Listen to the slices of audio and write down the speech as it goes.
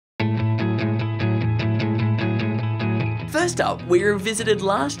First up, we revisited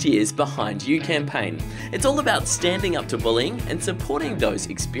last year's Behind You campaign. It's all about standing up to bullying and supporting those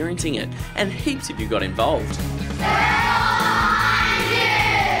experiencing it, and heaps of you got involved.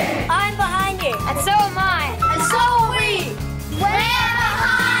 I'm behind you. And so am I. And so are we. We're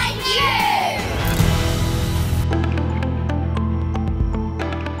behind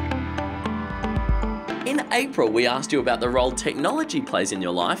you. In April, we asked you about the role technology plays in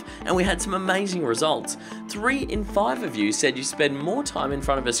your life, and we had some amazing results. 3 in 5 of you said you spend more time in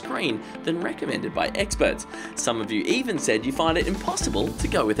front of a screen than recommended by experts. Some of you even said you find it impossible to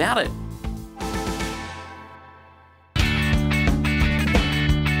go without it.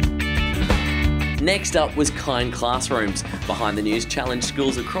 Next up was Kind Classrooms. Behind the News challenged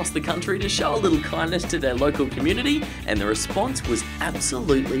schools across the country to show a little kindness to their local community, and the response was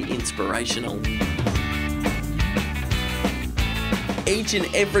absolutely inspirational. Each and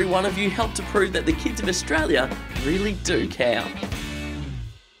every one of you helped to prove that the kids of Australia really do care.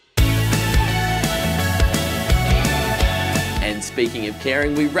 And speaking of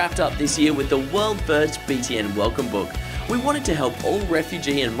caring, we wrapped up this year with the world first BTN welcome book. We wanted to help all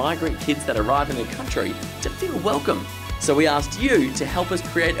refugee and migrant kids that arrive in the country to feel welcome. So we asked you to help us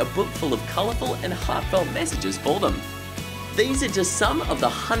create a book full of colourful and heartfelt messages for them. These are just some of the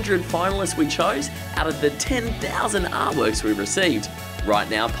 100 finalists we chose out of the 10,000 artworks we received. Right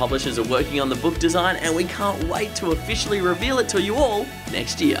now, publishers are working on the book design, and we can't wait to officially reveal it to you all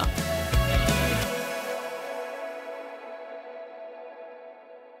next year.